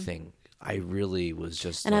 Everything. I really was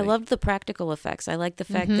just I loved the practical effects. I liked the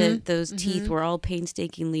fact that those teeth were all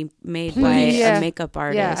painstakingly made by a makeup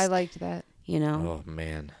artist. Yeah, I liked that. Oh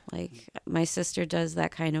man. Like my sister does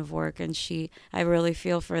that kind of work, and I really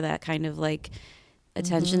feel for that kind of like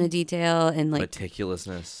attention to detail and like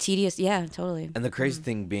meticulousness. Tedious. Yeah, totally. And the crazy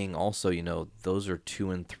thing being also, those are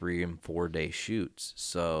 2 and 3 and 4 day shoots.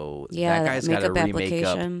 So that guy's got to remake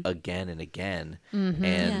up again and again. Mm-hmm.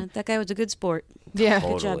 And that guy was a good sport. Yeah.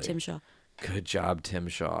 Totally. Good job, Tim Shaw. Good job, Tim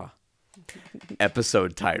Shaw.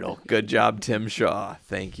 Episode title. Good job, Tim Shaw.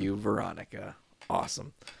 Thank you, Veronica.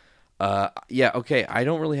 Awesome. Okay. I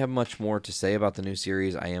don't really have much more to say about the new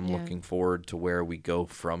series. I am looking forward to where we go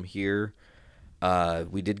from here.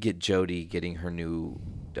 We did get Jodie getting her new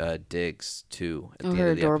digs too. At the end her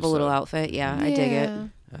of the adorable episode. little outfit. Yeah, I dig it.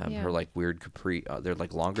 Her like weird capri. They're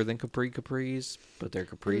like longer than capris, but they're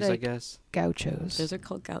capris, I guess. Gauchos. Those are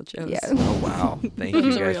called gauchos. Yeah. Oh wow! Thank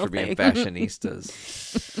you guys for being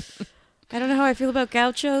fashionistas. I don't know how I feel about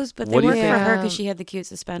gauchos, but they What do you work think? for her because she had the cute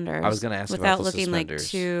suspenders. I was going to ask without about the looking suspenders. like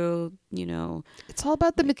too, It's all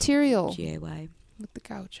about the material. GAY. With the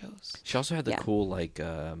gauchos. She also had the cool like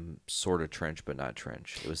sort of trench, but not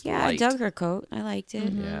trench. It was I light. dug her coat. I liked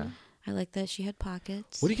it. Mm-hmm. Yeah. I like that she had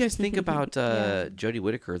pockets. What do you guys think about Jodie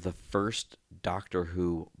Whittaker, the first Doctor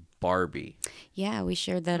Who Barbie? Yeah, we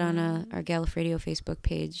shared that on our Gallifredio Facebook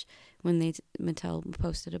page when Mattel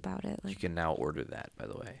posted about it. You can now order that, by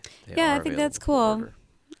the way. They yeah, are I think that's available cool. to order.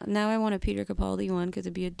 Now I want a Peter Capaldi one because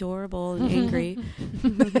it'd be adorable and angry.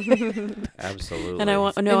 Absolutely. And I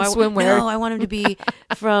want I want him to be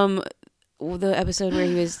from the episode where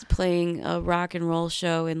he was playing a rock and roll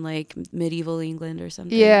show in like medieval England or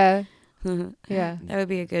something. Yeah. Yeah. That would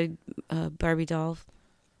be a good Barbie doll.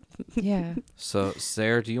 Yeah. So,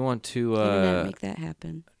 Sarah, do you want to make that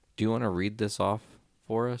happen? Do you want to read this off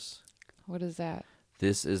for us? What is that?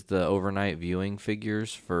 This is the overnight viewing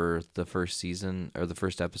figures for the first season or the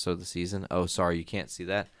first episode of the season. Oh, sorry, you can't see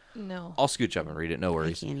that? No. I'll scooch up and read it. No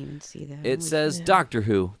worries. I can't even see that. It says Doctor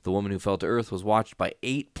Who, The Woman Who Fell to Earth, was watched by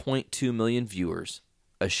 8.2 million viewers,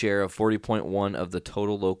 a share of 40.1 of the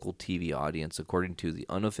total local TV audience, according to the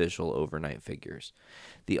unofficial overnight figures.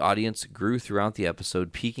 The audience grew throughout the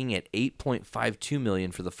episode, peaking at 8.52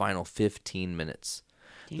 million for the final 15 minutes.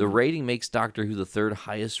 The rating makes Doctor Who the third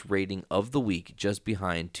highest rating of the week, just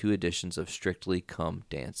behind 2 editions of Strictly Come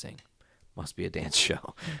Dancing. Must be a dance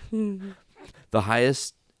show. It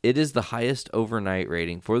is the highest overnight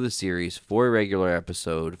rating for the series for a regular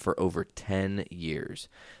episode for over 10 years.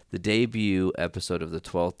 The debut episode of the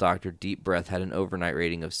 12th Doctor, Deep Breath, had an overnight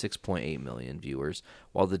rating of 6.8 million viewers,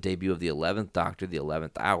 while the debut of the 11th Doctor, The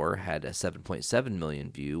 11th Hour, had a 7.7 million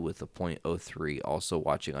view with a 0.03 also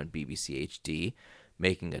watching on BBC HD,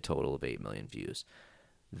 making a total of 8 million views.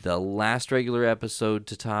 The last regular episode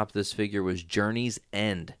to top this figure was Journey's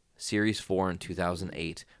End, Series 4 in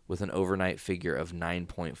 2008, with an overnight figure of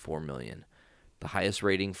 9.4 million. The highest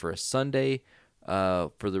rating for a Sunday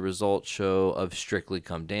for the results show of Strictly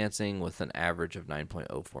Come Dancing, with an average of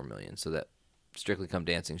 9.04 million. So that Strictly Come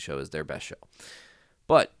Dancing show is their best show.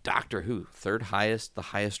 But Doctor Who, third highest, the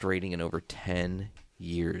highest rating in over 10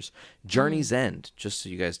 years. Journey's End, just so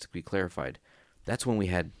you guys to be clarified, that's when we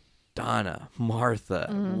had Donna, Martha,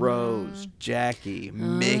 Rose, Jackie,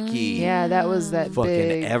 Mickey. Yeah, that was that fucking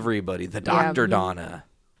big... everybody. The Dr. Donna.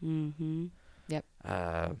 Mm-hmm. Yep.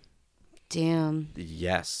 Damn.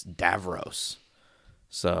 Yes, Davros.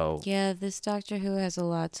 So. Yeah, this Doctor Who has a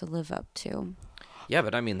lot to live up to. Yeah,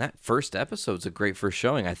 but I mean, that first episode's a great first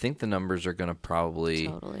showing. I think the numbers are going to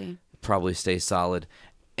probably stay solid.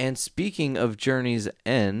 And speaking of Journey's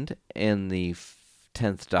End and the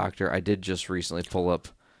 10th Doctor, I did just recently pull up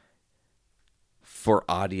for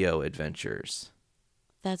audio adventures.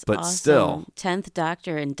 That's but awesome. Still, 10th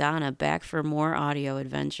Doctor and Donna back for more audio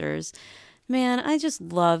adventures. Man, I just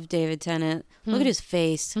love David Tennant. Look at his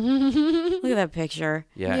face. Look at that picture.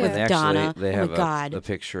 Yeah, with and Donna. They have God. a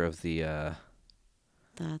picture of the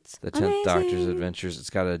That's the 10th Doctor's adventures. It's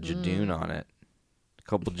got a Jadoon on it. A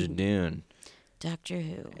couple Jadoon. Doctor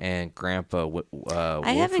Who. And Grandpa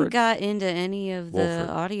I haven't got into any of the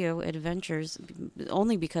audio adventures,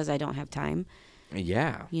 only because I don't have time.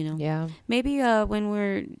 Yeah. You know? Yeah. Maybe when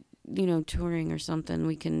we're, touring or something,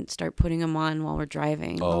 we can start putting them on while we're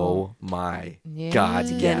driving. Oh my God,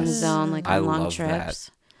 to yes. get in the zone, like on long love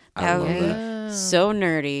trips. That would be so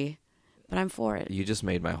nerdy. But I'm for it. You just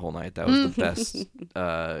made my whole night. That was the best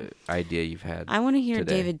idea you've had. I want to hear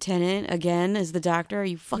today. David Tennant again as the Doctor. Are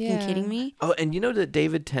you fucking kidding me? Oh, and you know that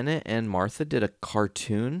David Tennant and Martha did a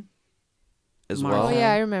cartoon as well? Oh,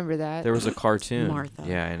 yeah, I remember that. There was a cartoon. Martha.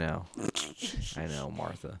 Yeah, I know. I know,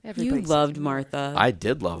 Martha. You loved Martha. I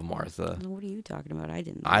did love Martha. What are you talking about? I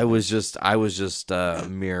didn't. I was just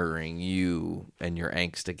mirroring you and your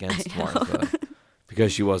angst against Martha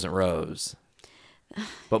because she wasn't Rose.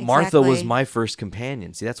 But Martha was my first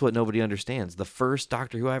companion. See, that's what nobody understands. The first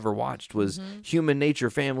Doctor Who I ever watched was Human Nature,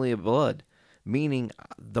 Family of Blood, meaning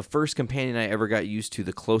the first companion I ever got used to,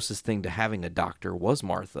 the closest thing to having a doctor, was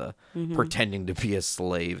Martha, pretending to be a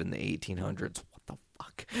slave in the 1800s. What the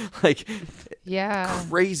fuck? Like,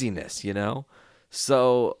 craziness,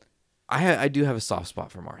 So I do have a soft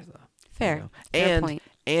spot for Martha. Fair. Fair point.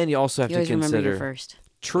 And you also have to consider... remember your first.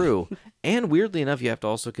 True. And weirdly enough, you have to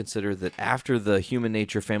also consider that after the Human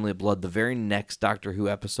Nature, Family of Blood, the very next Doctor Who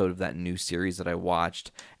episode of that new series that I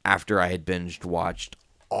watched, after I had watched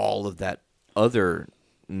all of that other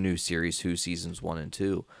new series, Who seasons 1 and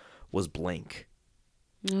 2, was Blink.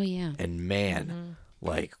 Oh, yeah. And man,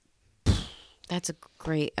 that's a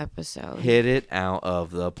great episode. Hit it out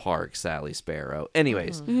of the park, Sally Sparrow.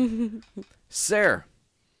 Anyways, Sarah.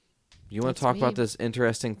 You want to talk about this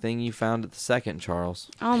interesting thing you found at the second,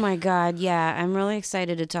 Charles? Oh, my God. Yeah, I'm really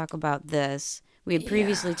excited to talk about this. We had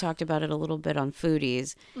previously talked about it a little bit on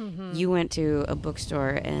Foodies. You went to a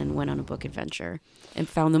bookstore and went on a book adventure and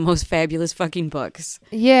found the most fabulous fucking books.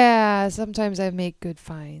 Yeah, sometimes I make good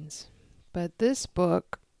finds. But this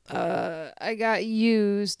book, I got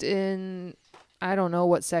used in, I don't know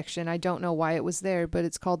what section. I don't know why it was there, but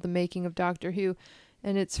it's called The Making of Doctor Who.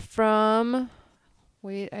 And it's from...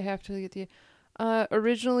 Wait, I have to get the...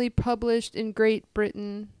 originally published in Great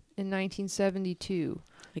Britain in 1972.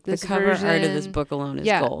 Like the cover art of this book alone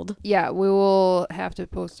is gold. Yeah, we will have to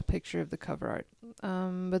post a picture of the cover art.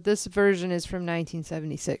 But this version is from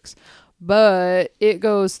 1976. But it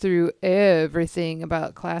goes through everything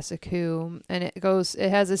about Classic Who, and it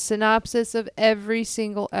has a synopsis of every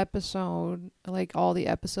single episode, like all the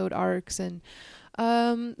episode arcs, and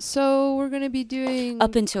so we're gonna be doing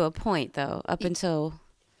up until a point, though.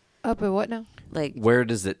 Up at what now? Like where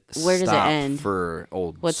does it end for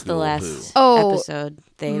old? What's the last Who? episode?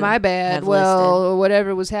 My bad. Well,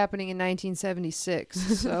 whatever was happening in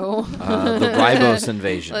 1976. So the Ribos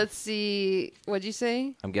invasion. Let's see. What'd you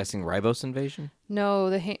say? I'm guessing Ribos invasion. No,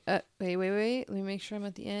 wait. Let me make sure I'm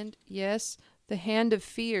at the end. Yes, the Hand of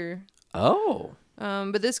Fear. Oh.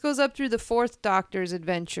 But this goes up through the Fourth Doctor's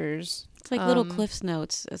adventures. It's like little Cliff's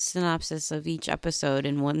Notes, a synopsis of each episode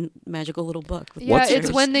in one magical little book. Yeah,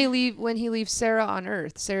 it's when he leaves Sarah on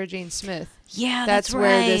Earth, Sarah Jane Smith. Yeah, that's right.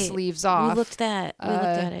 where this leaves off. We looked at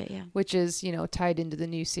it, yeah. Which is, tied into the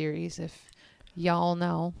new series, if y'all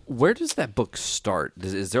know. Where does that book start?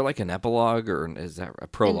 Is there like an epilogue, or is that a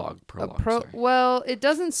prologue? Well, it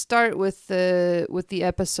doesn't start with the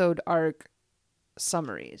episode arc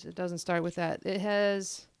summaries. It doesn't start with that. It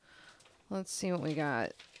has. Let's see what we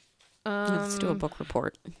got. Let's do a book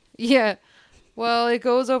report. Yeah. Well, it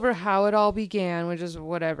goes over how it all began, which is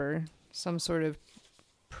whatever, some sort of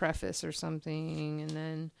preface or something, and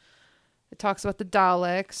then it talks about the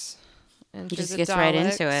Daleks. And it just gets right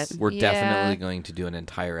into it. We're definitely going to do an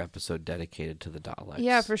entire episode dedicated to the Daleks.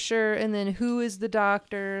 Yeah, for sure. And then who is the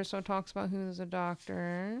Doctor? So it talks about who is the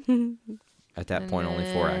Doctor. At that point,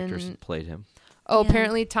 only 4 actors played him. Oh,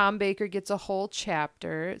 apparently Tom Baker gets a whole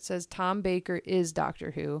chapter. It says Tom Baker is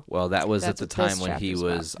Doctor Who. Well, that was at the time when he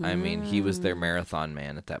was, he was their marathon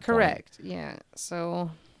man at that point. Correct, yeah.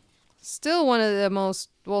 So, still one of the most,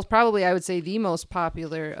 probably I would say the most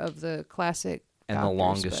popular of the classic and doctors, the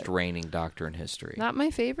longest reigning Doctor in history. Not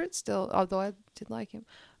my favorite still, although I did like him.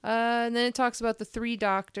 And then it talks about the 3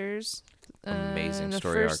 Doctors. Amazing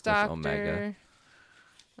story first arc with Doctor,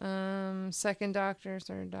 Omega. Second Doctor,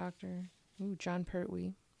 Third Doctor. Ooh, John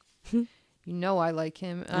Pertwee. I like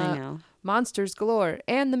him. I know. Monsters Galore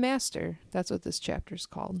and the Master. That's what this chapter's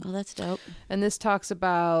called. Oh, that's dope. And this talks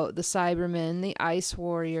about the Cybermen, the Ice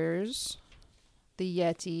Warriors, the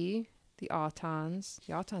Yeti, the Autons.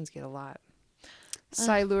 The Autons get a lot.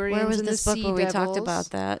 Silurians. Where was and this the book sea when we devils. talked about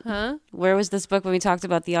that? Huh? Where was this book when we talked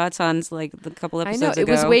about the Autons like a couple episodes ago? I know. It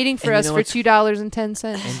was waiting for us for $2.10.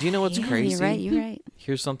 And do you know what's crazy? You're right.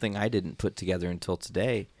 Here's something I didn't put together until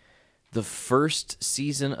today. The first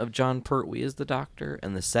season of John Pertwee as the Doctor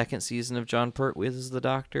and the second season of John Pertwee as the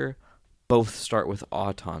Doctor both start with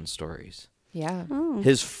Auton stories. Yeah. Oh.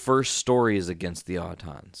 His first story is against the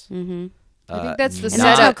Autons. Mm-hmm. I think that's the and setup.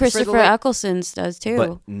 that's how Christopher Eccleston's does too.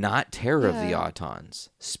 But not Terror of the Autons.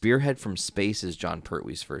 Spearhead from Space is John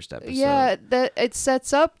Pertwee's first episode. Yeah, that it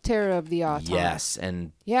sets up Terror of the Autons. Yes,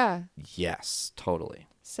 and yes, totally.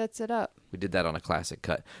 Sets it up. We did that on a classic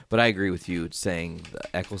cut. But I agree with you saying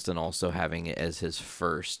Eccleston also having it as his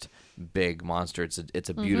first big monster. It's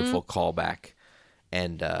a beautiful callback.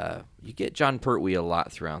 And you get John Pertwee a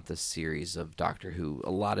lot throughout this series of Doctor Who.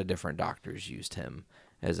 A lot of different doctors used him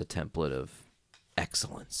as a template of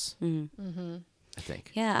excellence, I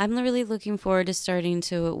think. Yeah, I'm really looking forward to starting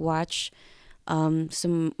to watch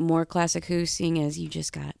some more Classic Who, seeing as you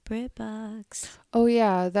just got BritBox. Oh,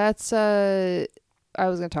 yeah, that's... I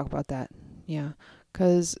was going to talk about that. Yeah,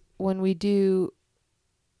 because when we do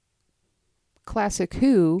Classic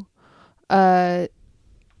Who, we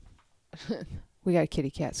got a kitty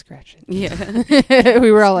cat scratching. Yeah. We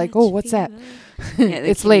were all like, oh, what's that? Yeah,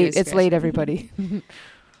 it's late. It's late, everybody.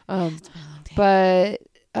 But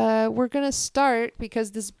we're going to start,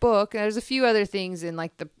 because this book, there's a few other things in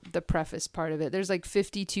like the preface part of it. There's like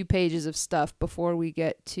 52 pages of stuff before we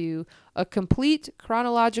get to a complete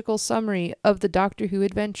chronological summary of the Doctor Who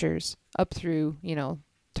adventures up through,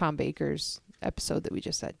 Tom Baker's episode that we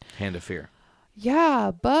just said. Hand of Fear.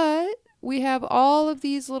 Yeah, but we have all of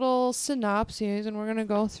these little synopses, and we're going to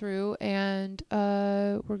go through, and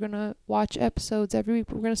we're going to watch episodes every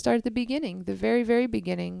week. We're going to start at the beginning, the very, very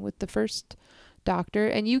beginning, with the first Doctor.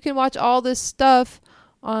 And you can watch all this stuff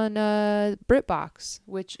on BritBox,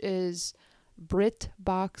 which is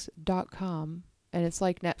BritBox.com. And it's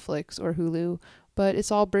like Netflix or Hulu, but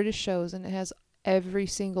it's all British shows, and it has every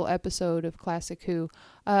single episode of Classic Who.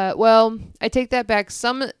 Well, I take that back.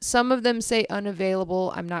 Some of them say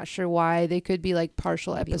unavailable. I'm not sure why. They could be like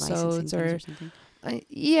partial episodes or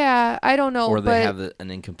Yeah, I don't know. Or they have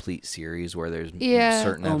an incomplete series where there's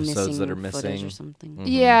certain episodes that are missing or something. Mm-hmm.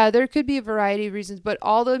 Yeah, there could be a variety of reasons, but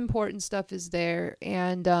all the important stuff is there,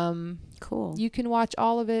 and cool. You can watch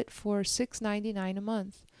all of it for $6.99 a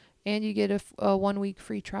month, and you get a 1 week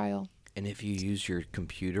free trial. And if you use your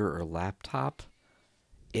computer or laptop,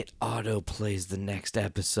 it auto plays the next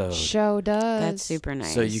episode. Show does. That's super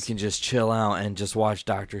nice. So you can just chill out and just watch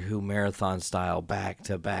Doctor Who marathon style back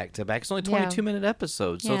to back to back. It's only 22-minute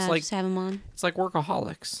episodes, so it's like just have them on. It's like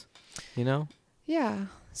Workaholics, you know? Yeah.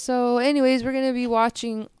 So, anyways, we're gonna be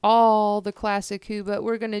watching all the classic Who, but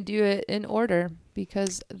we're gonna do it in order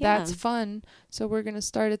because that's fun. So we're gonna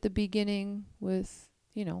start at the beginning with,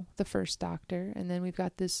 the first Doctor, and then we've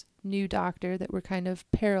got this new Doctor that we're kind of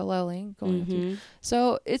paralleling going through.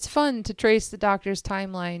 So it's fun to trace the Doctor's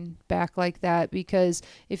timeline back like that because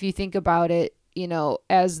if you think about it,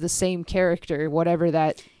 as the same character, whatever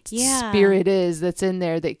that spirit is that's in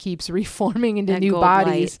there that keeps reforming into new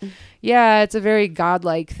bodies. Light. Yeah, it's a very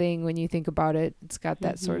godlike thing when you think about it. It's got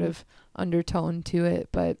that sort of undertone to it,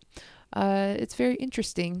 but it's very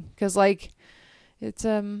interesting because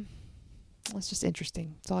it's just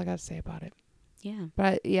interesting. That's all I got to say about it. Yeah.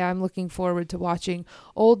 But yeah, I'm looking forward to watching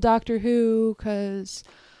old Doctor Who because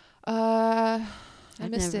I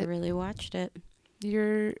missed it. I've never really watched it.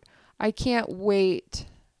 I can't wait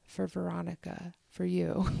for Veronica, for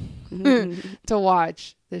you, to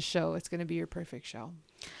watch this show. It's going to be your perfect show.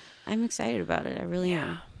 I'm excited about it. I really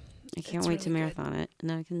am. I can't wait to marathon it.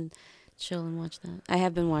 And I can chill and watch that. I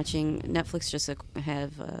have been watching, Netflix just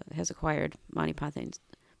has acquired Monty Python's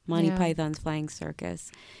Flying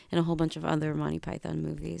Circus and a whole bunch of other Monty Python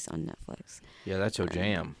movies on Netflix. Yeah, that's your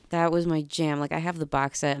jam. That was my jam. Like, I have the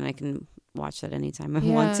box set and I can watch that anytime I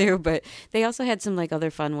want to, but they also had some other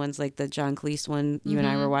fun ones, like the John Cleese one you and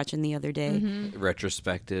I were watching the other day.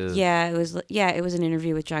 Retrospective. Yeah, it was an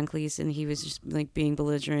interview with John Cleese, and he was just being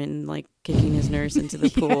belligerent and kicking his nurse into the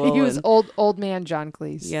pool. He was old man John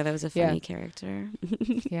Cleese. Yeah, that was a funny character.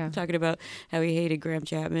 Yeah. Talking about how he hated Graham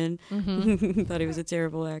Chapman. Thought he was a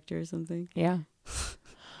terrible actor or something. Yeah.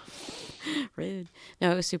 Rude.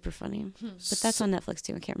 No, it was super funny. But that's on Netflix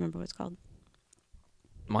too. I can't remember what it's called.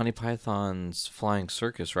 Monty Python's Flying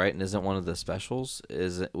Circus, right? And isn't one of the specials,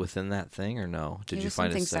 is it within that thing or no? Did you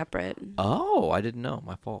find something separate? Oh, I didn't know.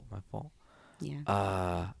 My fault. Yeah.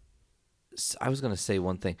 I was going to say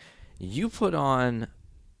one thing. You put on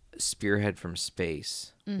Spearhead from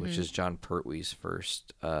Space, which is John Pertwee's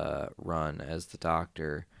first run as the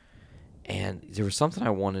Doctor. And there was something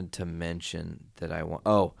I wanted to mention that I want.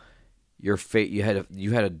 Oh, you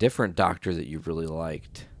had a different Doctor that you really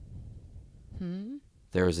liked.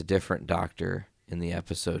 There was a different Doctor in the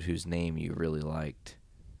episode whose name you really liked.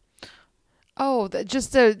 Oh,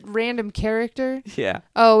 just a random character? Yeah.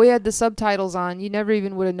 Oh, we had the subtitles on. You never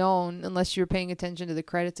even would have known unless you were paying attention to the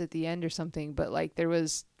credits at the end or something. But it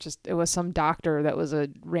was some doctor that was a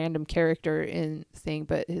random character in the thing,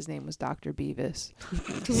 but his name was Dr. Beavis.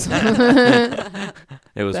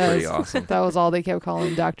 It was pretty awesome. That was all they kept calling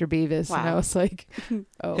him, Dr. Beavis. Wow. And I was like,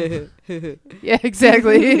 oh. Yeah,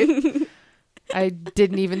 exactly. I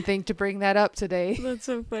didn't even think to bring that up today. That's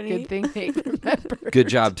so funny. Good thing they remembered. Good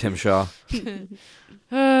job, Tim Shaw.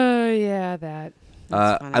 Oh, yeah, that.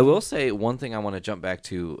 I will say one thing I want to jump back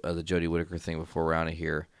to the Jodie Whittaker thing before we're out of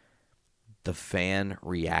here. The fan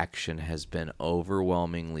reaction has been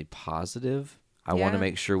overwhelmingly positive. I want to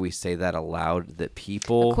make sure we say that aloud, that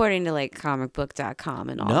people... According to comicbook.com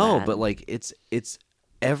and all that. No, but it's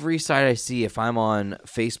every site I see, if I'm on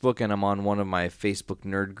Facebook and I'm on one of my Facebook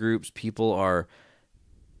nerd groups, people are...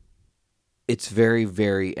 It's very,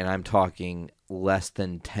 very... And I'm talking less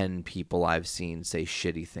than 10 people I've seen say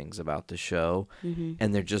shitty things about the show. Mm-hmm.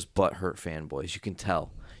 And they're just butthurt fanboys. You can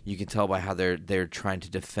tell. You can tell by how they're trying to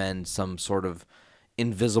defend some sort of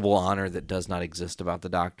invisible honor that does not exist about the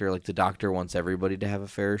Doctor. Like, the Doctor wants everybody to have a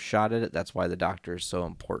fair shot at it. That's why the Doctor is so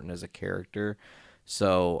important as a character.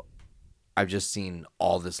 So I've just seen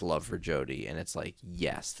all this love for Jodie, and it's like,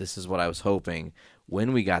 yes, this is what I was hoping.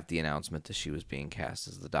 When we got the announcement that she was being cast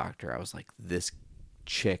as the Doctor, I was like, this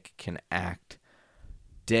chick can act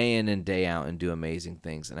day in and day out and do amazing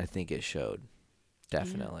things, and I think it showed.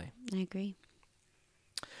 Definitely. Yeah, I agree.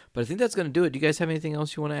 But I think that's going to do it. Do you guys have anything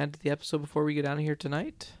else you want to add to the episode before we get out of here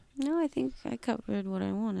tonight? No, I think I covered what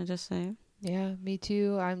I wanted to say. Yeah, me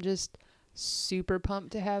too. I'm just super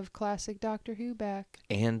pumped to have classic Doctor Who back.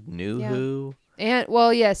 And New Who. And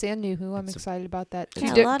New Who. I'm excited about that.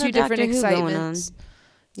 Yeah, a lot of different Doctor Who going excitements. on.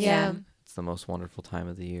 Yeah. It's the most wonderful time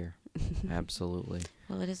of the year. Absolutely.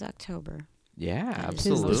 Well, it is October. Yeah,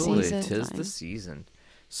 Tis absolutely. the Tis the season.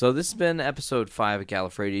 So this has been episode 5 of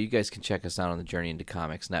Gallifrey. You guys can check us out on the Journey into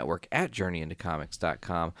Comics network at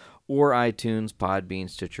journeyintocomics.com or iTunes, Podbean,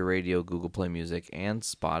 Stitcher Radio, Google Play Music, and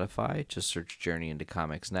Spotify. Just search Journey into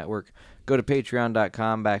Comics Network. Go to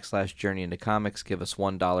patreon.com/Journey into Comics. Give us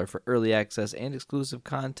 $1 for early access and exclusive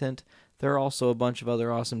content. There are also a bunch of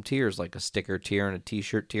other awesome tiers like a sticker tier and a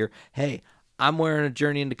t-shirt tier. Hey, I'm wearing a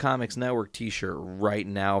Journey into Comics Network t-shirt right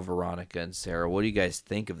now, Veronica and Sarah. What do you guys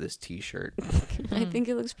think of this t-shirt? I think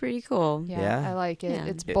it looks pretty cool. Yeah. I like it. Yeah.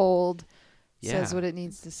 It's bold. Says what it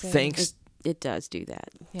needs to say. Thanks. It does do that.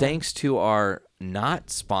 Yeah. Thanks to our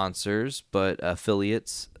not sponsors, but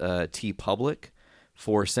affiliates, TeePublic,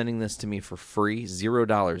 for sending this to me for free,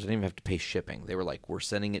 $0. I didn't even have to pay shipping. They were like, we're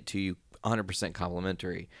sending it to you 100%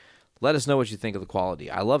 complimentary. Let us know what you think of the quality.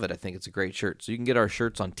 I love it. I think it's a great shirt. So you can get our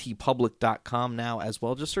shirts on teepublic.com now as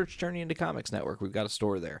well. Just search Journey into Comics Network. We've got a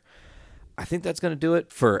store there. I think that's going to do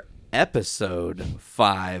it for episode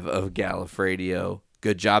 5 of Gallifradio.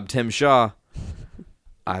 Good job, Tim Shaw.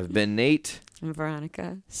 I've been Nate. I'm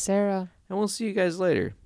Veronica. Sarah. And we'll see you guys later.